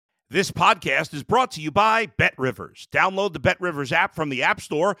This podcast is brought to you by BetRivers. Download the BetRivers app from the App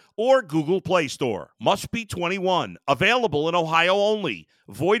Store or Google Play Store. Must be 21. Available in Ohio only.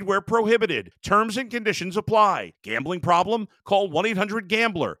 Void where prohibited. Terms and conditions apply. Gambling problem? Call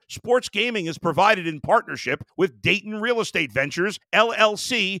 1-800-GAMBLER. Sports gaming is provided in partnership with Dayton Real Estate Ventures,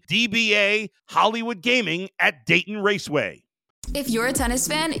 LLC, DBA, Hollywood Gaming at Dayton Raceway. If you're a tennis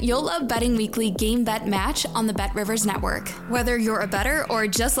fan, you'll love Betting Weekly Game Bet Match on the BetRivers Network. Whether you're a bettor or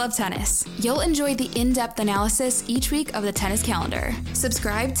just love tennis, you'll enjoy the in-depth analysis each week of the tennis calendar.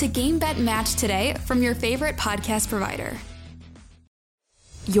 Subscribe to Game Bet Match today from your favorite podcast provider.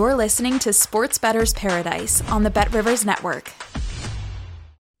 You're listening to Sports Bettor's Paradise on the BetRivers Network.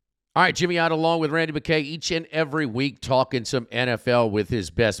 All right, Jimmy Ott along with Randy McKay each and every week talking some NFL with his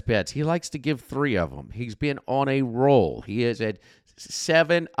best bets. He likes to give 3 of them. He's been on a roll. He has had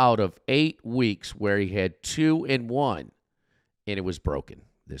 7 out of 8 weeks where he had 2 and 1, and it was broken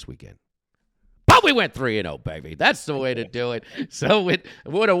this weekend. But we went 3-0, baby. That's the way to do it. So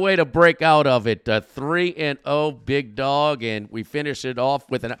what a way to break out of it. 3-0, big dog, and we finished it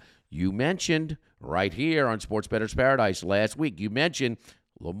off with you mentioned right here on Sports Bettor's Paradise last week, you mentioned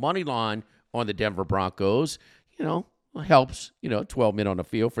little money line on the Denver Broncos, helps, 12 men on the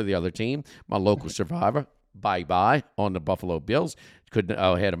field for the other team. My local survivor, bye-bye, on the Buffalo Bills. Couldn't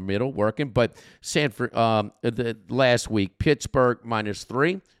had a middle working. But Sanford, the last week, Pittsburgh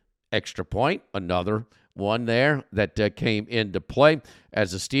 -3, extra point, another one there that came into play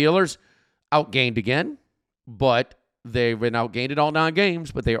as the Steelers outgained again, but they've been outgained in all 9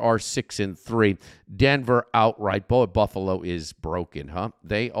 games, but they are 6-3. Denver outright. Boy, Buffalo is broken, huh?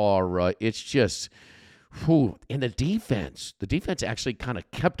 They are, it's just, and the defense actually kind of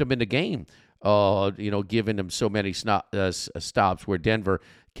kept them in the game, giving them so many stops where Denver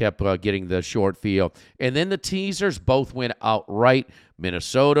kept getting the short field. And then the teasers both went outright.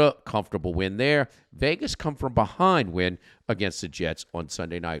 Minnesota, comfortable win there. Vegas come from behind win against the Jets on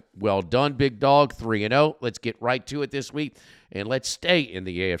Sunday night. Well done, big dog, 3-0. Let's get right to it this week, and let's stay in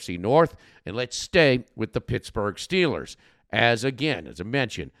the AFC North, and let's stay with the Pittsburgh Steelers. As I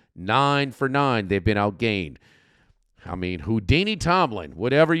mentioned, 9 for 9, they've been outgained. I mean, Houdini Tomlin,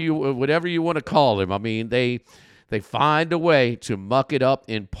 whatever you want to call him. I mean, they find a way to muck it up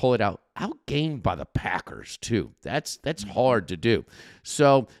and pull it out. Outgained by the Packers, too. That's hard to do.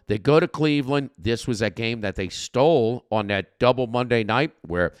 So they go to Cleveland. This was a game that they stole on that double Monday night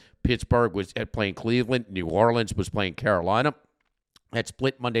where Pittsburgh was playing Cleveland, New Orleans was playing Carolina. That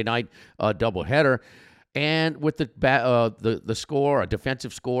split Monday night doubleheader. And with the score, a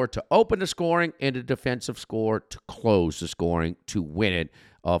defensive score to open the scoring and a defensive score to close the scoring to win it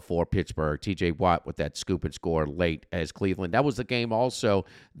for Pittsburgh. T.J. Watt with that scoop and score late as Cleveland. That was the game also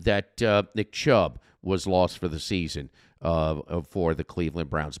that Nick Chubb was lost for the season for the Cleveland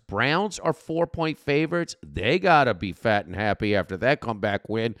Browns. Browns are 4-point favorites. They got to be fat and happy after that comeback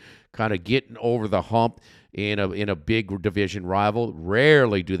win, kind of getting over the hump in a big division rival.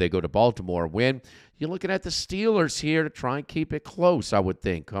 Rarely do they go to Baltimore and win. You're looking at the Steelers here to try and keep it close, I would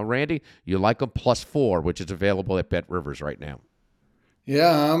think. Huh, Randy? You like them +4, which is available at BetRivers right now.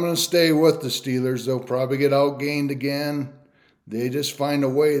 Yeah, I'm going to stay with the Steelers. They'll probably get outgained again. They just find a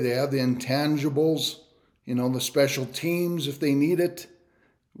way. They have the intangibles, the special teams, if they need it,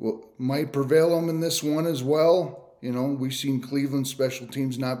 might prevail them in this one as well. We've seen Cleveland special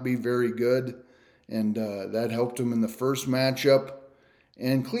teams not be very good, and that helped them in the first matchup.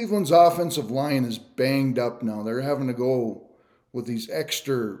 And Cleveland's offensive line is banged up now. They're having to go with these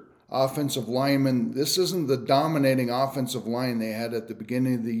extra offensive linemen. This isn't the dominating offensive line they had at the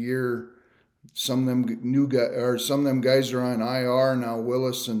beginning of the year. Some of them guys are on IR now.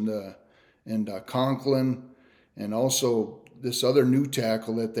 Willis and Conklin, and also this other new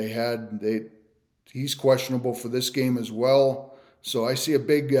tackle that they had. He's questionable for this game as well. So I see a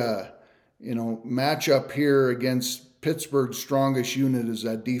big matchup here against Pittsburgh's strongest unit is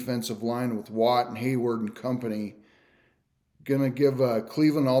that defensive line with Watt and Hayward and company. Going to give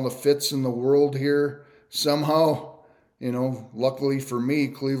Cleveland all the fits in the world here. Somehow, luckily for me,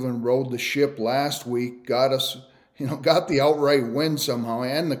 Cleveland rode the ship last week, got the outright win somehow,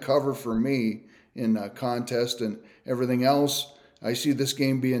 and the cover for me in contest and everything else. I see this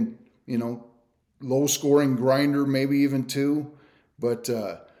game being, low-scoring grinder, maybe even 2. But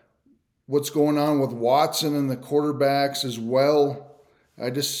what's going on with Watson and the quarterbacks as well, I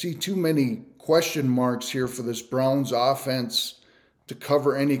just see too many question marks here for this Browns offense to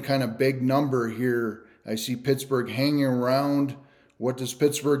cover any kind of big number here. I see Pittsburgh hanging around. What does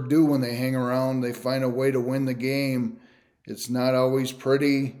Pittsburgh do when they hang around? They find a way to win the game. It's not always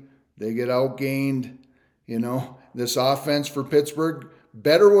pretty. They get outgained. This offense for Pittsburgh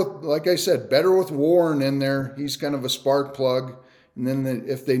better with, like I said, better with Warren in there. He's kind of a spark plug. And then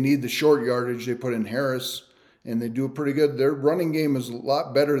if they need the short yardage, they put in Harris, and they do it pretty good. Their running game is a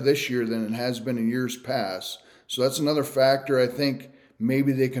lot better this year than it has been in years past. So that's another factor. I think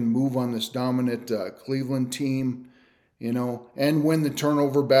maybe they can move on this dominant Cleveland team, and win the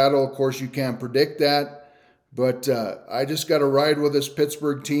turnover battle. Of course, you can't predict that. But I just got to ride with this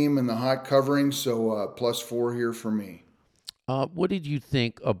Pittsburgh team and the hot covering, so +4 here for me. What did you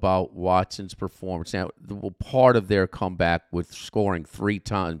think about Watson's performance? Now, part of their comeback with scoring 3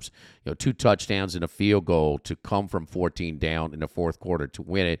 times, 2 touchdowns and a field goal to come from 14 down in the fourth quarter to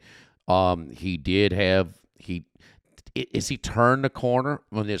win it. He turned the corner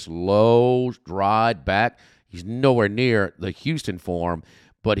on this low ride back. He's nowhere near the Houston form,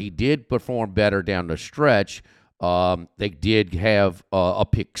 but he did perform better down the stretch. They did have a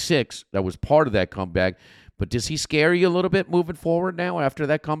pick 6 that was part of that comeback. But does he scare you a little bit moving forward now after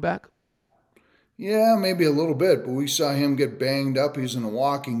that comeback? Yeah, maybe a little bit, but we saw him get banged up. He's in a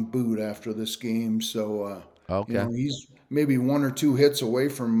walking boot after this game, so okay. He's maybe 1 or 2 hits away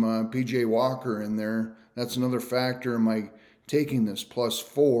from P.J. Walker in there. That's another factor in my taking this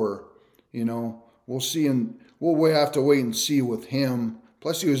 +4. We'll see, and we'll have to wait and see with him.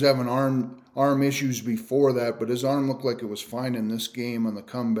 Plus, he was having arm issues before that, but his arm looked like it was fine in this game on the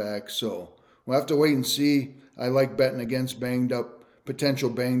comeback, so we'll have to wait and see. I like betting against potential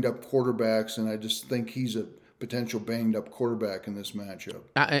banged up quarterbacks, and I just think he's a potential banged up quarterback in this matchup.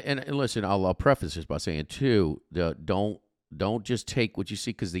 And listen, I'll preface this by saying too, don't just take what you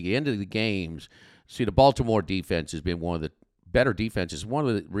see, because the end of the games. See, the Baltimore defense has been one of the better defenses. One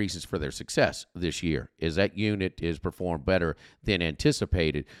of the reasons for their success this year is that unit is performed better than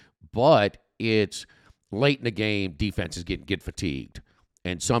anticipated, but it's late in the game. Defenses get fatigued.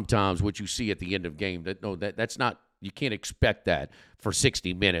 And sometimes what you see at the end of the game, that's not, you can't expect that for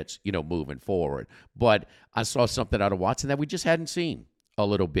 60 minutes, moving forward. But I saw something out of Watson that we just hadn't seen a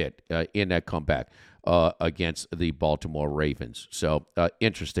little bit in that comeback against the Baltimore Ravens. So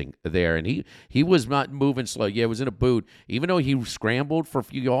interesting there. And he was not moving slow. Yeah, it was in a boot. Even though he scrambled for a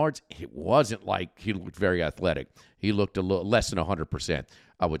few yards, it wasn't like he looked very athletic. He looked a little less than 100%.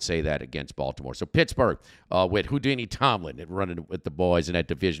 I would say that against Baltimore. So Pittsburgh with Houdini Tomlin running with the boys in that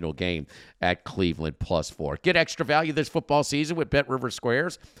divisional game at Cleveland +4. Get extra value this football season with BetRivers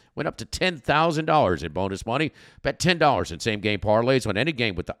Squares. Went up to $10,000 in bonus money. Bet $10 in same-game parlays on any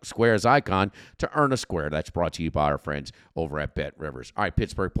game with the Squares icon to earn a square. That's brought to you by our friends over at BetRivers. All right,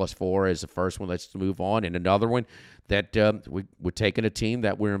 Pittsburgh +4 is the first one. Let's move on. And another one that we're taking a team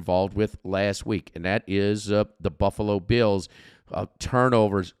that we're involved with last week, and that is the Buffalo Bills.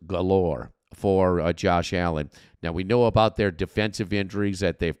 Turnovers galore for Josh Allen. Now, we know about their defensive injuries,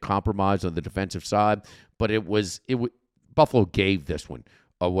 that they've compromised on the defensive side, but Buffalo gave this one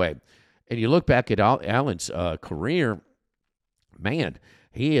away. And you look back at Allen's career, man,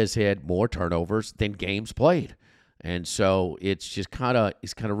 he has had more turnovers than games played. And so it's just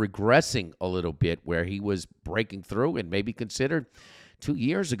he's kind of regressing a little bit, where he was breaking through and maybe considered 2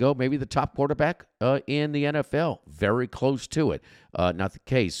 years ago, maybe the top quarterback in the NFL. Very close to it. Not the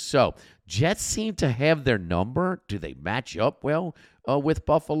case. So Jets seem to have their number. Do they match up well with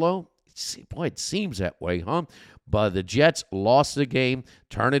Buffalo? Boy, it seems that way, huh? But the Jets lost the game,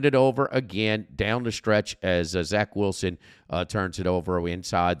 turning it over again down the stretch as Zach Wilson turns it over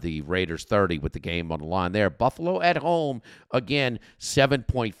inside the Raiders 30 with the game on the line there. Buffalo at home, again,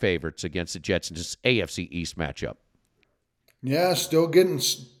 7-point favorites against the Jets in this AFC East matchup. Yeah, still getting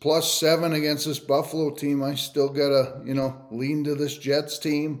 +7 against this Buffalo team. I still gotta, lean to this Jets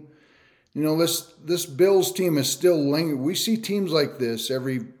team. This Bills team is still lingering. We see teams like this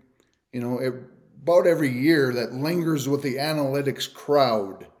about every year that lingers with the analytics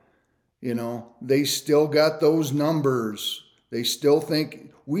crowd. They still got those numbers. They still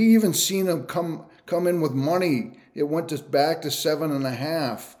think. We even seen them come in with money. It went back to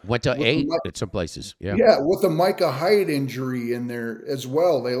 7.5. Went to 8 at some places. Yeah. Yeah, with the Micah Hyde injury in there as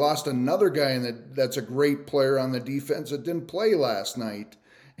well. They lost another guy that's a great player on the defense that didn't play last night.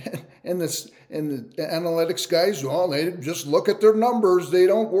 And the analytics guys, they just look at their numbers. They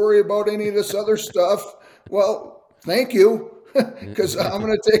don't worry about any of this other stuff. Well, thank you, because I'm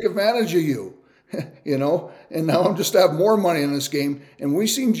going to take advantage of you, And now I'm just have more money in this game. And we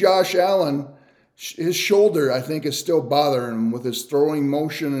seen Josh Allen. His shoulder, I think, is still bothering him with his throwing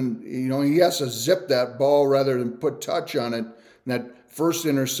motion. And, he has to zip that ball rather than put touch on it. And that first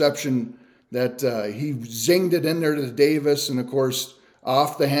interception that he zinged it in there to Davis. And, of course,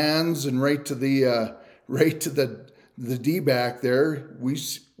 off the hands and right to the D-back there. We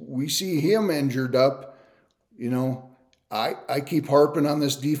see him injured up, I keep harping on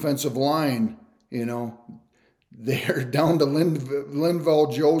this defensive line. They're down to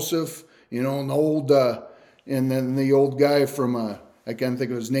Linval Joseph, and and then the old guy from, I can't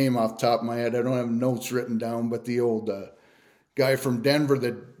think of his name off the top of my head. I don't have notes written down, but the old guy from Denver,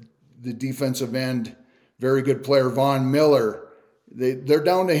 the defensive end, very good player, Von Miller. They're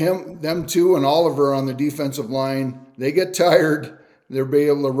down to them two, and Oliver on the defensive line. They get tired. They'll be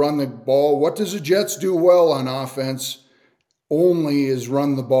able to run the ball. What does the Jets do well on offense? Only is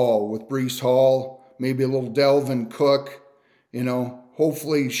run the ball with Breece Hall, maybe a little Delvin Cook,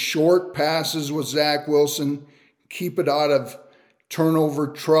 hopefully short passes with Zach Wilson, keep it out of turnover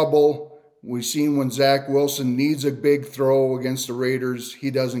trouble. We've seen when Zach Wilson needs a big throw against the Raiders,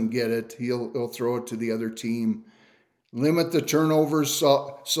 he doesn't get it. He'll throw it to the other team. Limit the turnovers.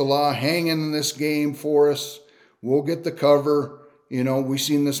 Salah hanging in this game for us. We'll get the cover. We've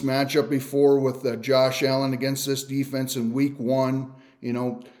seen this matchup before with Josh Allen against this defense in week 1.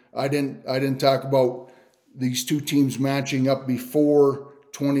 I didn't talk about these two teams matching up before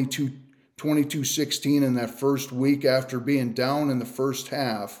 22-16 in that first week after being down in the first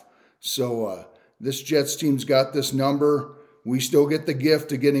half. So this Jets team's got this number. We still get the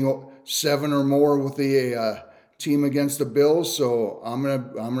gift of getting 7 or more with the team against the Bills. So I'm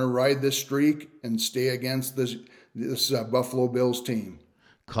gonna ride this streak and stay against this Buffalo Bills team.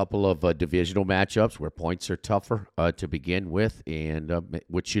 Couple of divisional matchups where points are tougher to begin with, and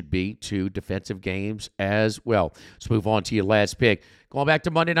which should be 2 defensive games as well. Let's move on to your last pick. Going back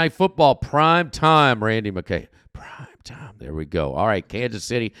to Monday Night Football, prime time, Randy McKay. Prime time. There we go. All right, Kansas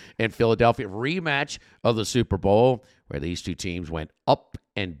City and Philadelphia, rematch of the Super Bowl, where these two teams went up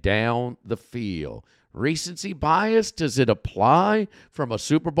and down the field. Recency bias, does it apply from a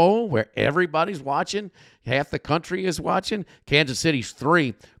Super Bowl where everybody's watching, half the country is watching? Kansas City's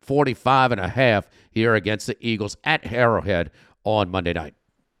 345.5 here against the Eagles at Arrowhead on Monday night.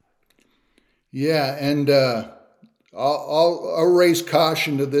 Yeah, and I'll raise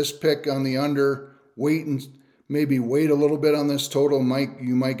caution to this pick on the under. Wait a little bit on this total.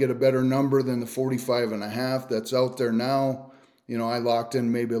 You might get a better number than the 45.5 that's out there now. I locked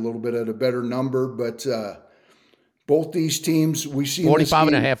in maybe a little bit at a better number, but both these teams, we've seen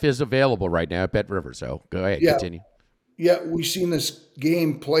 45.5 is available right now at Bet Rivers, so go ahead, continue. Yeah, we've seen this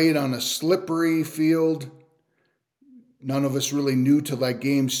game played on a slippery field. None of us really knew till that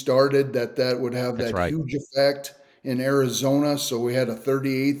game started that would have huge effect in Arizona, so we had a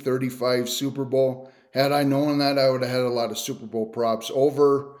 38-35 Super Bowl. Had I known that, I would have had a lot of Super Bowl props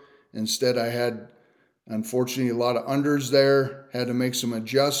over. Instead, I had, unfortunately, a lot of unders there. Had to make some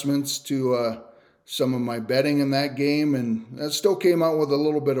adjustments to some of my betting in that game, and that still came out with a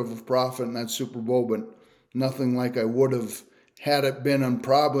little bit of a profit in that Super Bowl, but nothing like I would have had it been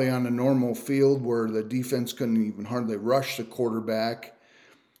probably on a normal field where the defense couldn't even hardly rush the quarterback.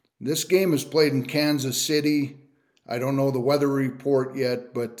 This game is played in Kansas City. I don't know the weather report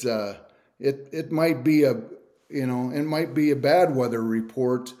yet, but it might be a bad weather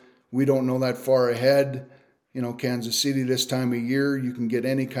report. We don't know that far ahead. Kansas City this time of year, you can get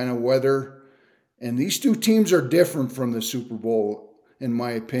any kind of weather. And these two teams are different from the Super Bowl, in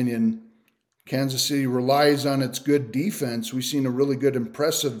my opinion. Kansas City relies on its good defense. We've seen a really good,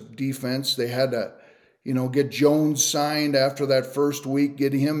 impressive defense. They had to, get Jones signed after that first week,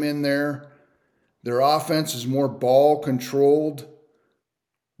 get him in there. Their offense is more ball controlled,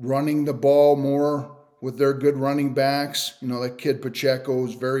 running the ball more with their good running backs. That kid Pacheco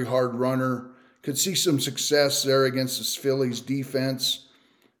is a very hard runner. Could see some success there against the Phillies defense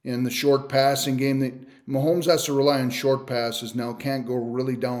in the short passing game. Mahomes has to rely on short passes now. Can't go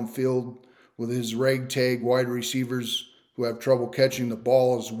really downfield with his ragtag wide receivers who have trouble catching the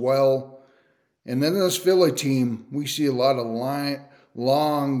ball as well. And then this Philly team, we see a lot of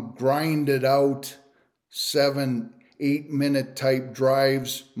long, grinded out 7-8 minute type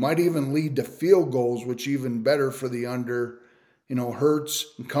drives, might even lead to field goals, which even better for the under. Hurts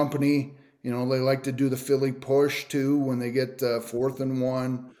and company, they like to do the Philly push too when they get 4th and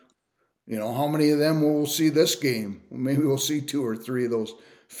 1. How many of them will we see this game? Maybe we'll see 2 or 3 of those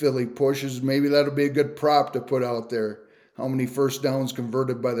Philly pushes. Maybe that'll be a good prop to put out there. How many first downs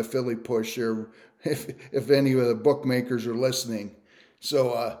converted by the Philly push there, if any of the bookmakers are listening.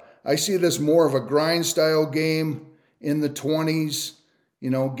 So I see this more of a grind style game in the 20s,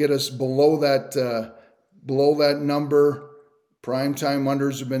 get us below that number. Primetime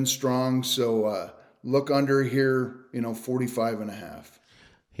unders have been strong, so look under here, 45.5.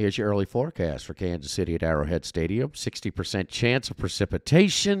 Here's your early forecast for Kansas City at Arrowhead Stadium. 60% chance of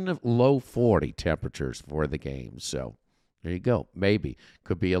precipitation, low 40 temperatures for the game. So There you go. Maybe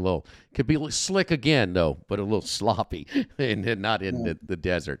could be a little slick again though, but a little sloppy, and not in the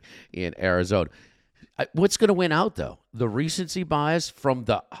desert in Arizona. What's going to win out though? The recency bias from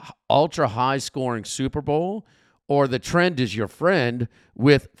the ultra high scoring Super Bowl, or the trend is your friend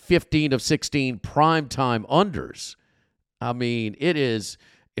with 15 of 16 primetime unders? I mean, it is.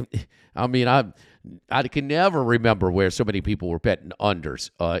 I mean, I can never remember where so many people were betting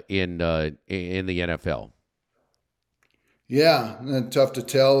unders in the NFL. Yeah, tough to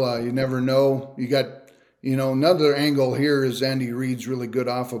tell. You never know. You got, another angle here is Andy Reid's really good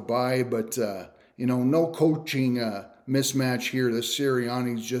off a bye, but, no coaching mismatch here. This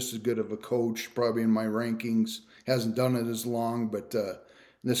Sirianni's just as good of a coach, probably in my rankings. Hasn't done it as long, but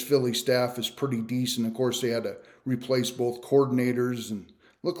this Philly staff is pretty decent. Of course, they had to replace both coordinators, and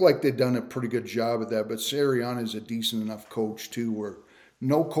looked like they'd done a pretty good job at that. But Sirianni's a decent enough coach, too, where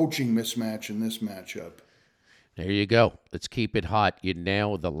no coaching mismatch in this matchup. There you go. Let's keep it hot. You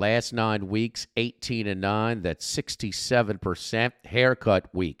now, the last 9 weeks, 18-9. That's 67%.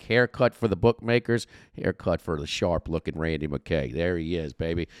 Haircut week. Haircut for the bookmakers. Haircut for the sharp-looking Randy McKay. There he is,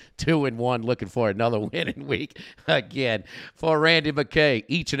 baby. 2-1, looking for another winning week again for Randy McKay.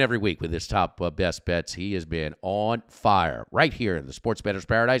 Each and every week with his top best bets, he has been on fire right here in the Sports Bettor's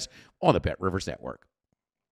Paradise on the Bet Rivers Network.